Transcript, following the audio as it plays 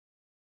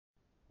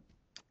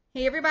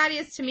Hey everybody,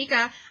 it's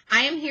Tamika. I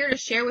am here to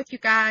share with you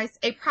guys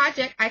a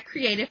project I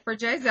created for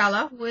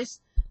Jaizella,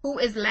 who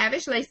is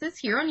Lavish Laces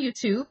here on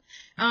YouTube.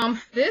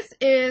 This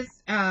is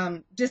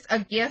just a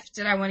gift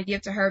that I want to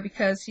give to her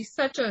because she's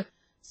such a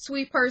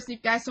sweet person. If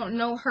you guys don't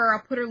know her,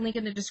 I'll put her link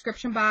in the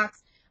description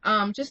box.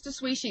 Just a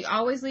sweet. She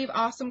always leave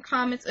awesome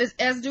comments,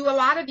 as do a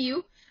lot of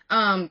you.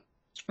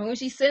 When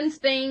she sends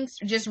things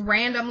just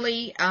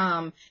randomly,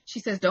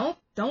 she says, don't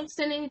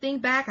send anything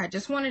back. I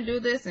just want to do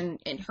this. And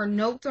her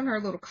notes on her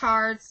little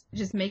cards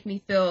just make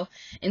me feel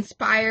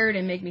inspired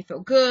and make me feel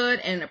good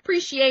and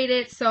appreciate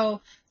it.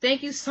 So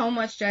thank you so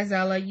much,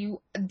 Jaizella.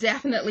 You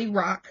definitely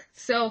rock.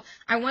 So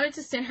I wanted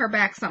to send her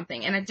back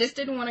something, and I just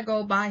didn't want to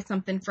go buy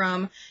something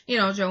from,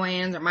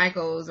 Joann's or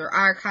Michael's or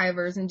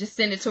Archivers and just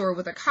send it to her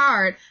with a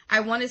card. I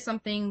wanted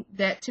something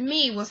that to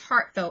me was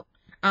heartfelt,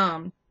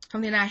 something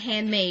that I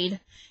handmade.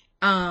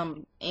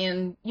 And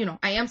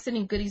I am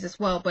sending goodies as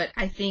well, but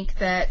I think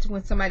that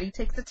when somebody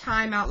takes the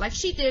time out, like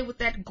she did with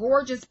that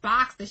gorgeous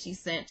box that she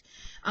sent,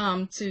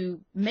 to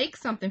make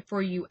something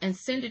for you and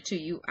send it to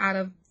you out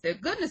of the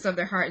goodness of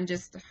their heart and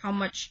just how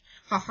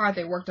hard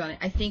they worked on it,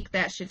 I think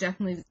that should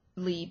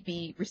definitely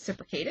be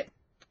reciprocated.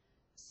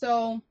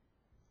 So,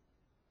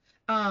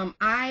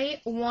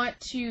 I want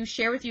to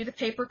share with you the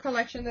paper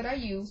collection that I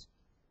use,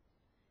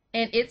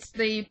 and it's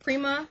the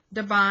Prima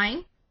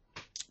Divine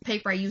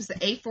paper. I use the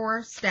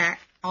A4 stack.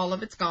 All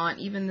of it's gone.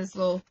 Even this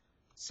little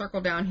circle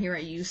down here I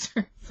used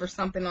for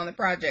something on the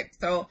project.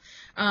 So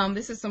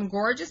this is some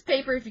gorgeous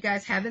paper if you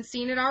guys haven't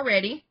seen it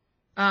already.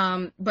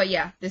 But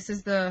yeah, this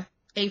is the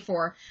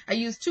A4. I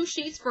used 2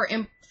 sheets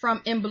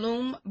from In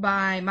Bloom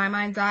by My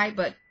Mind's Eye,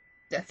 but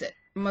that's it.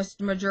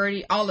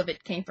 Majority, all of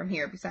it came from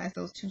here besides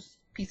those 2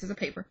 pieces of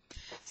paper.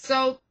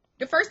 So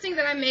the first thing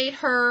that I made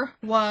her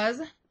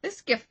was this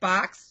gift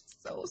box.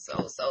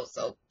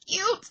 So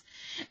cute.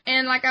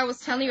 And like I was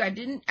telling you, I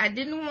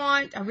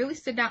really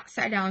sat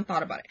down and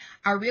thought about it.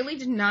 I really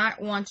did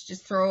not want to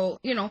just throw,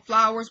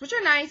 flowers, which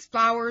are nice,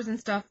 flowers and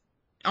stuff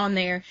on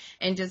there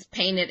and just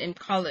paint it and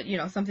call it,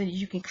 something that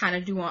you can kind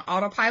of do on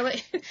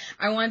autopilot.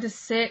 I wanted to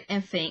sit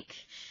and think.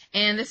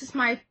 And this is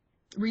my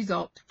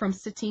result from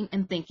sitting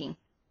and thinking.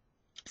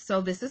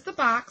 So this is the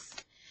box.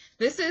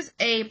 This is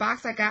a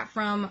box I got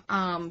from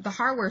the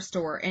hardware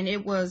store, and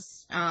it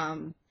was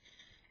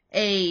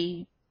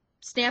a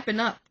Stampin'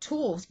 Up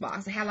tools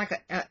box. It had like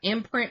a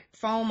imprint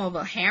foam of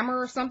a hammer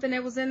or something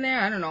that was in there.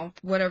 I don't know,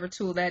 whatever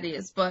tool that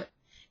is, but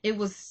it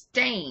was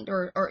stained,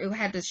 or it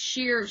had this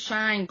sheer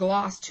shine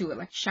gloss to it,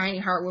 like shiny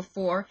hardwood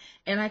floor.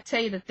 And I tell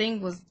you, the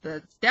thing was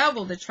the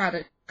devil to try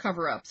to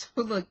cover up. So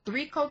it looked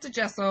 3 coats of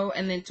gesso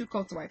and then 2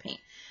 coats of white paint.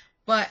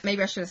 But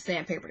maybe I should have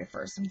sandpapered it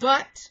first.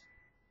 But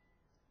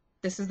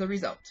this is the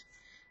result.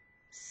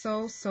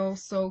 So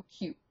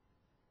cute.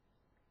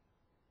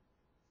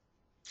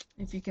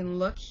 If you can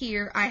look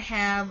here, I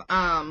have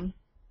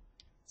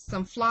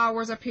some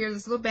flowers up here.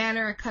 This little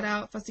banner I cut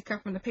out, fussy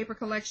cut from the paper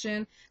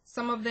collection.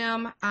 Some of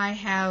them I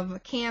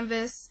have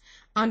canvas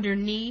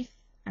underneath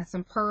and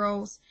some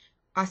pearls.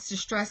 I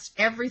distressed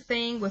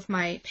everything with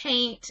my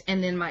paint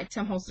and then my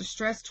Tim Holtz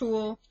distress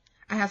tool.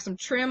 I have some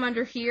trim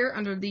under here,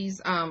 under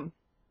these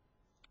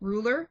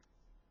ruler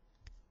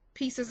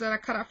pieces that I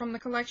cut out from the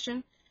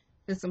collection.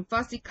 There's some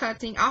fussy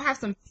cutting. I'll have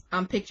some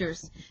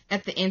pictures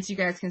at the end so you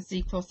guys can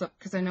see close up,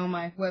 because I know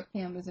my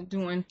webcam isn't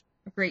doing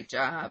a great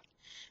job.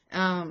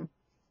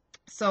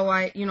 So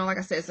I, like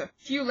I said, it's a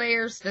few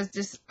layers that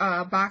this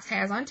box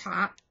has on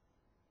top.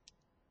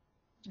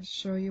 Just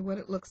show you what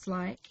it looks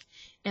like.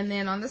 And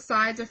then on the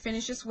sides are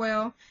finished as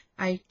well.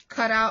 I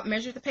cut out,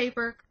 measured the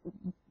paper,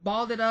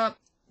 balled it up,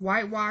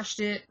 whitewashed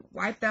it,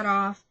 wiped that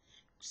off,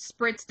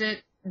 spritzed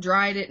it,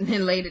 dried it, and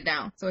then laid it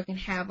down so it can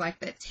have like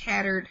that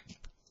tattered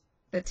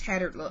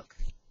look.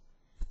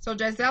 So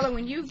Jaizella,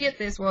 when you get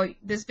this, well,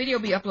 this video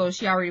will be uploaded.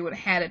 She already would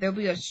have had it. There'll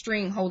be a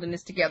string holding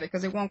this together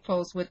because it won't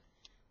close with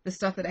the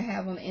stuff that I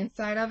have on the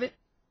inside of it.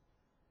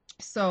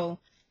 So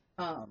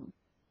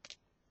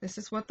this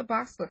is what the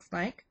box looks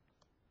like.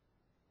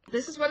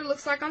 This is what it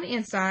looks like on the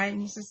inside.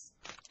 And this is,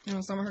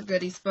 some of her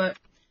goodies. But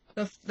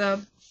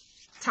the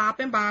top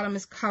and bottom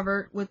is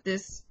covered with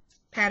this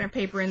pattern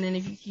paper. And then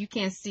if you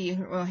can't see,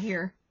 well,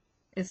 here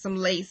is some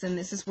lace, and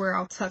this is where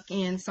I'll tuck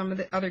in some of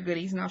the other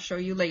goodies, and I'll show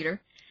you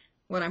later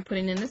what I'm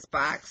putting in this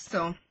box.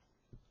 So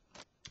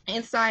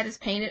inside is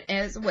painted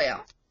as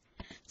well.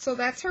 So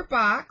that's her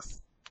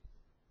box.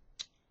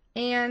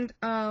 And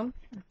I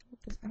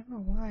don't know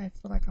why I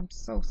feel like I'm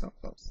so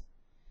close.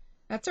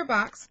 That's her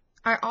box.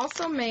 I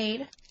also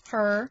made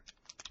her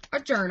a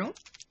journal.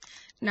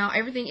 Now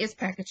everything is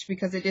packaged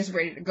because it is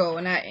ready to go,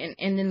 and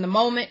in the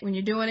moment when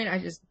you're doing it, I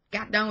just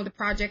got done with the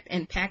project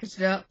and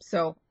packaged it up.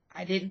 So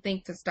I didn't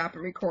think to stop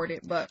and record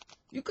it, but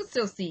you could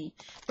still see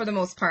for the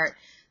most part.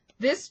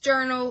 This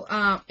journal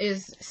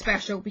is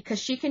special because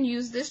she can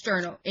use this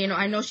journal.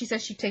 I know she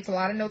says she takes a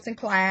lot of notes in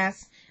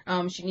class.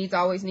 She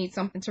always needs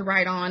something to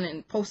write on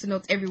and post-it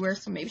notes everywhere,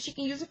 so maybe she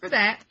can use it for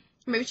that.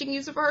 Maybe she can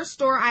use it for her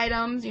store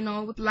items,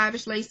 with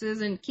lavish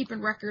laces and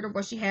keeping record of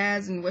what she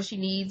has and what she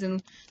needs,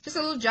 and just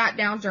a little jot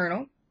down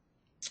journal.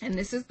 And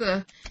this is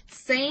the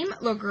same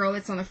little girl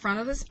that's on the front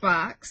of this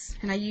box.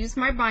 And I used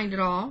my Bind It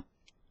All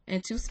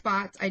in 2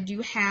 spots. I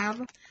do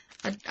have,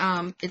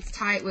 it's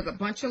tied with a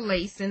bunch of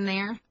lace in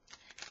there.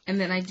 And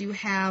then I do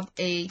have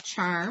a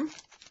charm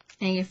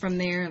hanging from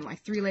there, and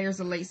like 3 layers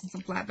of lace and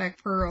some flat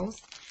back pearls.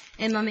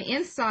 And on the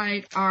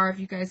inside are, if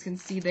you guys can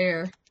see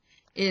there,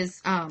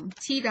 is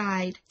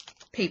tea-dyed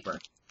paper.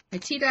 I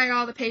tea-dyed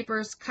all the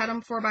papers, cut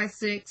them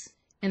 4x6,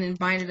 and then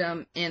binded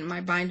them in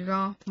my Bind It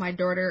All. My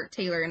daughter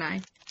Taylor and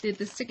I did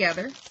this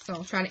together, so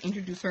I'll try to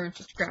introduce her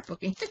into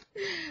scrapbooking.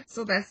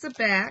 So that's the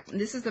back. And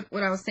this is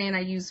what I was saying I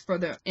used for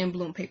the In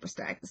Bloom paper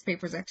stack. This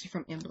paper is actually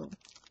from In Bloom.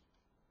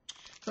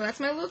 So that's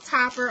my little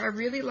topper. I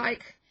really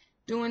like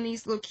doing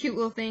these little cute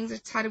little things. I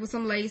tied it with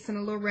some lace and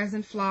a little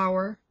resin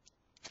flower.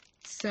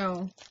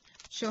 So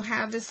she'll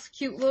have this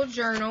cute little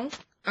journal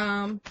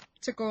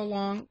to go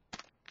along,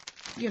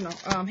 you know,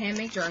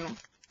 handmade journal.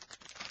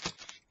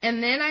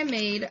 And then I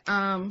made,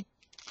 out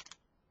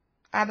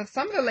of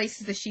some of the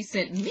laces that she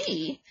sent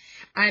me,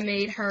 I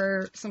made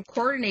her some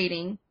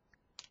coordinating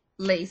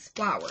lace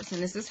flowers.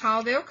 And this is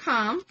how they'll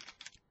come.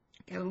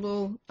 Got a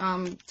little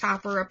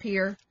topper up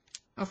here,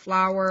 a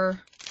flower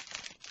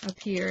up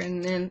here,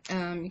 and then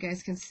you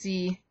guys can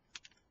see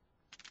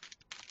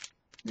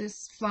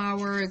this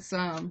flower. It's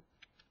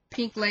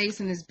pink lace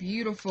and this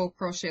beautiful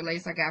crochet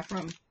lace I got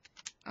from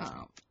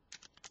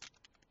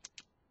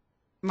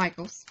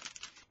Michaels.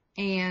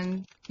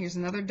 And here's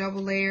another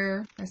double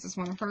layer. This is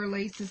one of her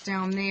laces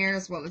down there,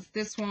 as well as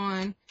this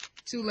one.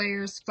 2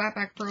 layers, flat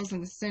back pearls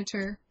in the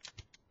center.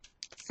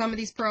 Some of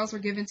these pearls were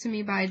given to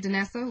me by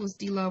Danessa, who was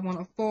D-Love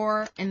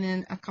 104, and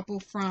then a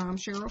couple from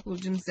Cheryl, who was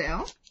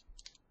Jaizella.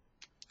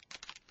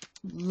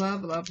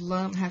 Love, love,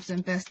 love. I have to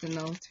invest in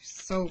those. They're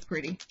so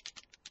pretty.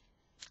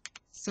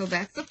 So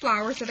that's the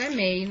flowers that I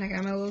made, and I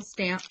got my little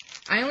stamp.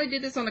 I only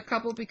did this on a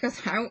couple because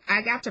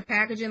I got to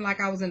packaging like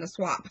I was in a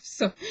swap.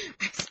 So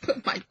I just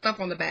put my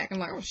stuff on the back. I'm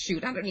like, oh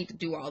shoot, I don't need to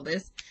do all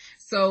this.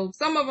 So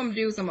some of them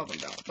do, some of them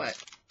don't. But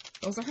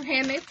those are her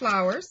handmade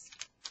flowers.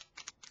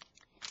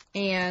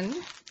 And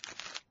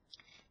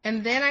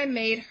then I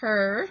made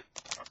her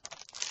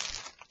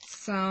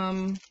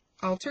some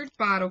altered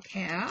bottle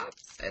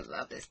caps. I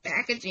love this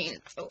packaging.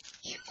 It's so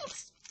cute.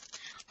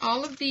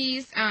 All of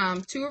these, 2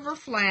 of them are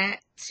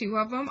flat, 2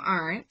 of them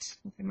aren't.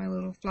 Look at my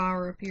little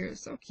flower up here.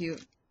 It's so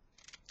cute.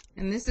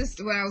 And this is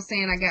what I was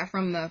saying I got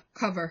from the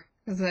cover,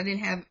 because I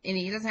didn't have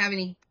any, it doesn't have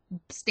any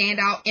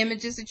standout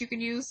images that you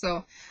can use,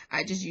 so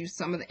I just used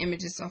some of the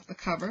images off the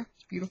cover.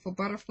 Beautiful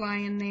butterfly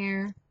in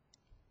there.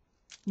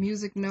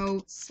 Music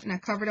notes, and I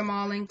covered them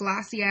all in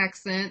glossy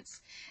accents.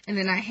 And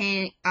then I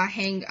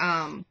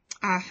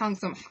hung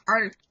some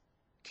art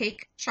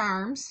cake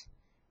charms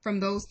from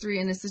those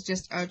 3, and this is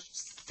just a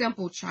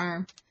simple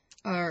charm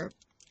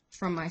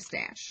from my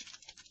stash.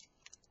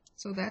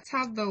 So that's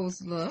how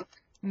those look,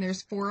 and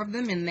there's 4 of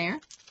them in there.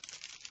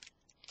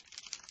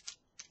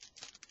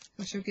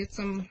 So she'll get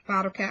some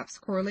bottle caps,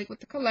 correlate with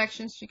the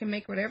collection. She can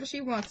make whatever she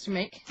wants to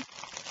make.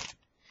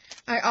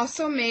 I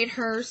also made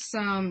her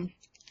some,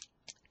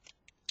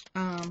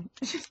 I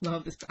just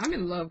love this. I'm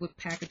in love with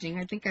packaging.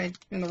 I think I'm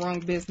in the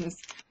wrong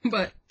business,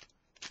 but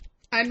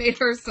I made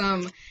her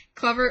some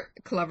covered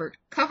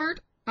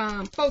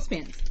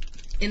clothespins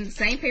in the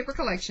same paper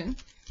collection.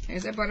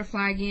 There's that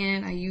butterfly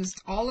again. I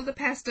used all of the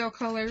pastel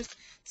colors,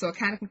 so it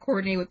kind of can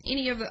coordinate with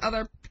any of the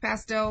other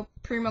pastel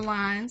Prima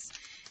lines.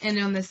 And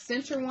on the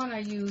center one, I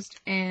used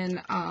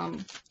an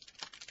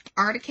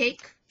Art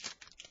Cake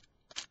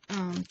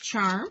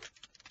charm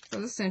for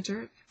the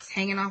center. It's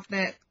hanging off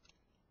that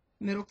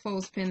middle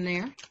clothespin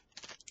there.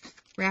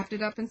 Wrapped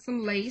it up in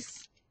some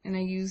lace, and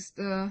I used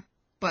the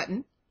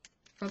button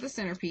for the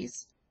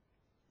centerpiece.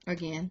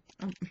 Again,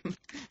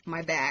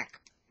 my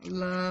back.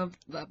 Love,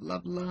 love,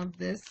 love, love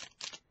this.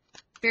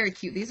 Very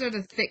cute. These are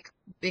the thick,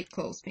 big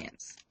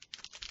clothespins.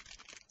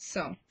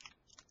 So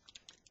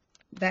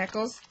that's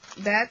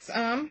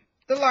the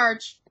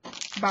large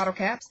bottle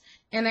caps.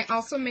 And I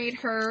also made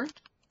her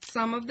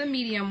some of the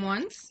medium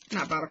ones.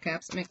 Not bottle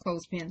caps, I meant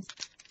clothespins.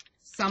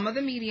 Some of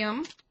the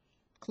medium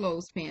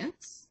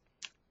clothespins.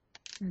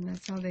 And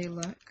that's how they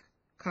look.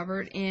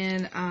 Covered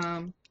in,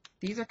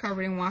 these are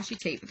covered in washi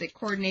tape, but they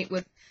coordinate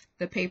with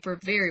the paper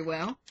very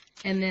well.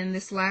 And then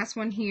this last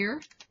one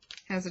here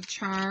has a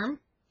charm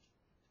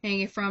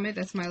hanging from it.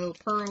 That's my little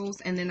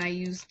pearls. And then I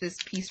used this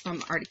piece from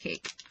the Art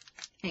Cake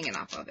hanging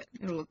off of it.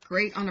 It'll look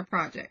great on a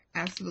project.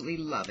 Absolutely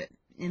love it.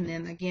 And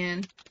then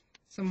again,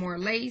 some more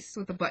lace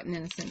with a button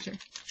in the center.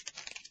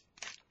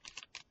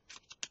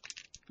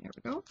 There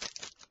we go.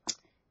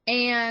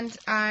 And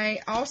I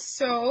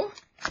also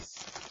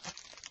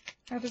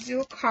have a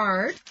little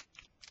card.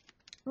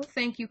 A little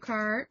thank you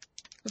card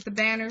with the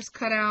banners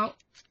cut out.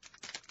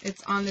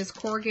 It's on this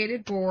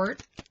corrugated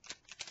board.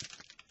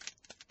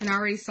 And I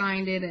already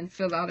signed it and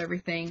filled out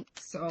everything.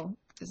 So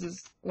this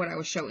is what I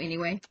would show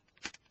anyway.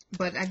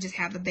 But I just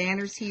have the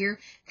banners here,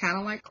 kind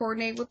of like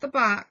coordinate with the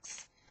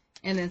box.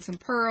 And then some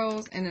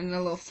pearls, and then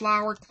a little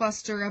flower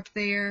cluster up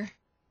there.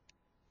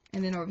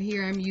 And then over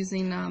here I'm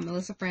using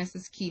Melissa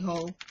Francis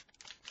keyhole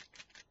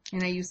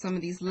And I used some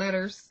of these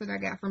letters that I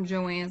got from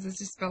Joann's. It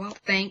just spell out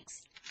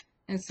thanks.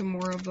 And some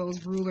more of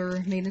those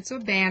ruler made into a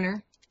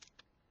banner.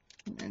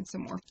 And then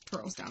some more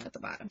pearls down at the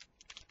bottom.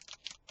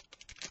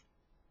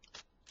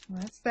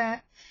 That's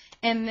that.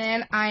 And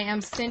then I am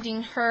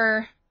sending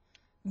her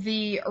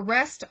the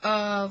rest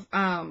of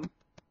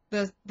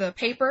the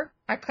paper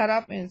I cut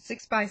up in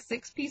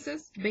 6x6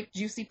 pieces, big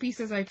juicy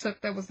pieces I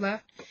took that was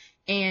left,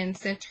 and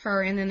sent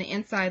her. And then the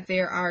inside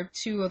there are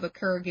 2 of the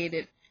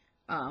corrugated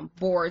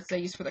boards I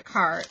use for the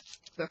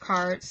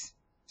cards,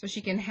 so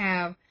she can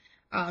have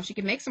she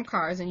can make some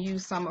cards and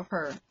use some of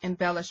her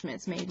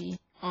embellishments maybe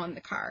on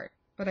the card.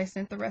 But I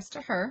sent the rest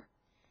to her.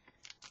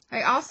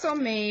 I also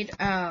made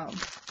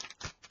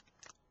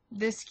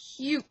this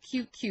cute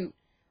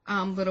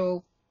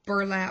little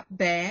burlap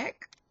bag.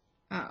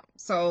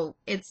 So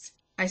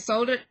I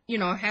sewed it, you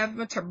know, have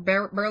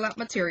burlap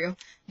material,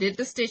 did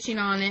the stitching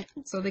on it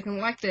so they can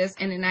look like this,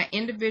 and then I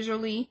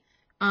individually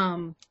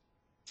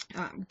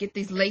get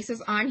these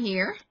laces on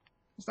here,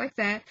 just like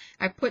that.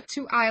 I put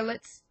 2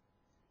 eyelets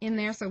in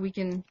there so we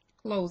can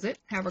close it,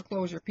 have a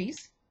closure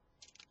piece.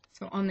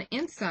 So on the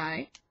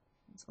inside,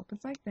 it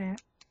opens like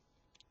that.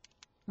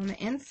 On the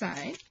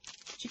inside,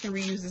 she can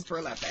reuse this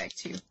burlap bag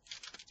too.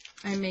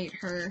 I made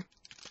her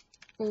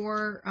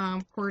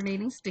 4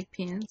 coordinating stick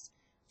pins.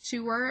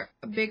 2 are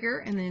bigger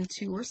and then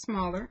 2 are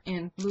smaller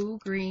in blue,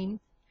 green,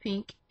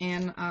 pink,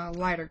 and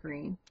lighter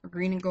green. Or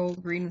green and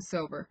gold, green and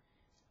silver.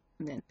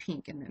 And then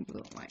pink and then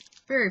blue and white.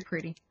 Very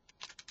pretty.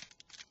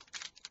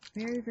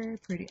 Very, very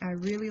pretty. I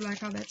really like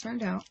how that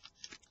turned out.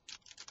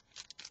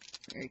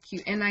 Very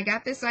cute. And I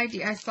got this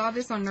idea. I saw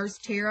this on Nurse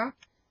Tara's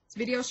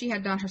video. She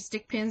had done her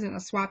stick pins in a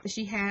swap that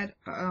she had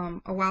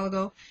a while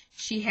ago.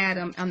 She had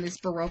them on this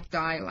Baroque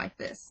die like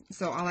this.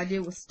 So all I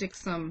did was stick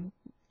some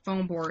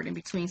foam board in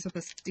between so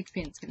the stick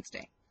pins can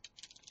stay.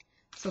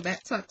 So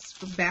that tucks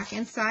back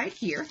inside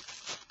here.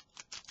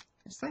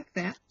 Just like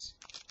that.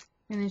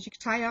 And then she can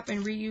tie up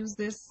and reuse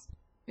this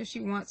if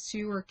she wants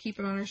to, or keep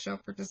it on her shelf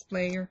for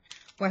display or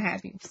what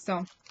have you.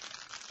 So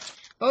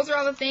those are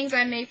all the things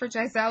I made for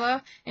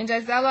Jaizella. And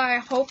Jaizella, I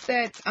hope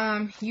that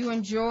you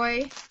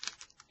enjoy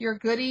your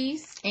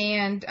goodies,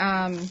 and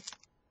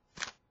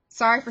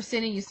sorry for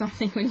sending you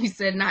something when you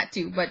said not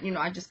to, but you know,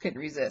 I just couldn't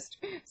resist.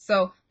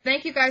 So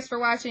thank you guys for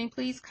watching.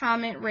 Please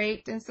comment,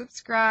 rate, and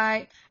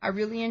subscribe. I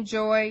really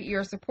enjoy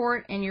your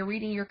support and your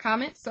reading your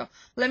comments. So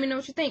let me know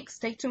what you think.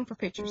 Stay tuned for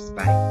pictures.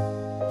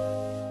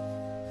 Bye.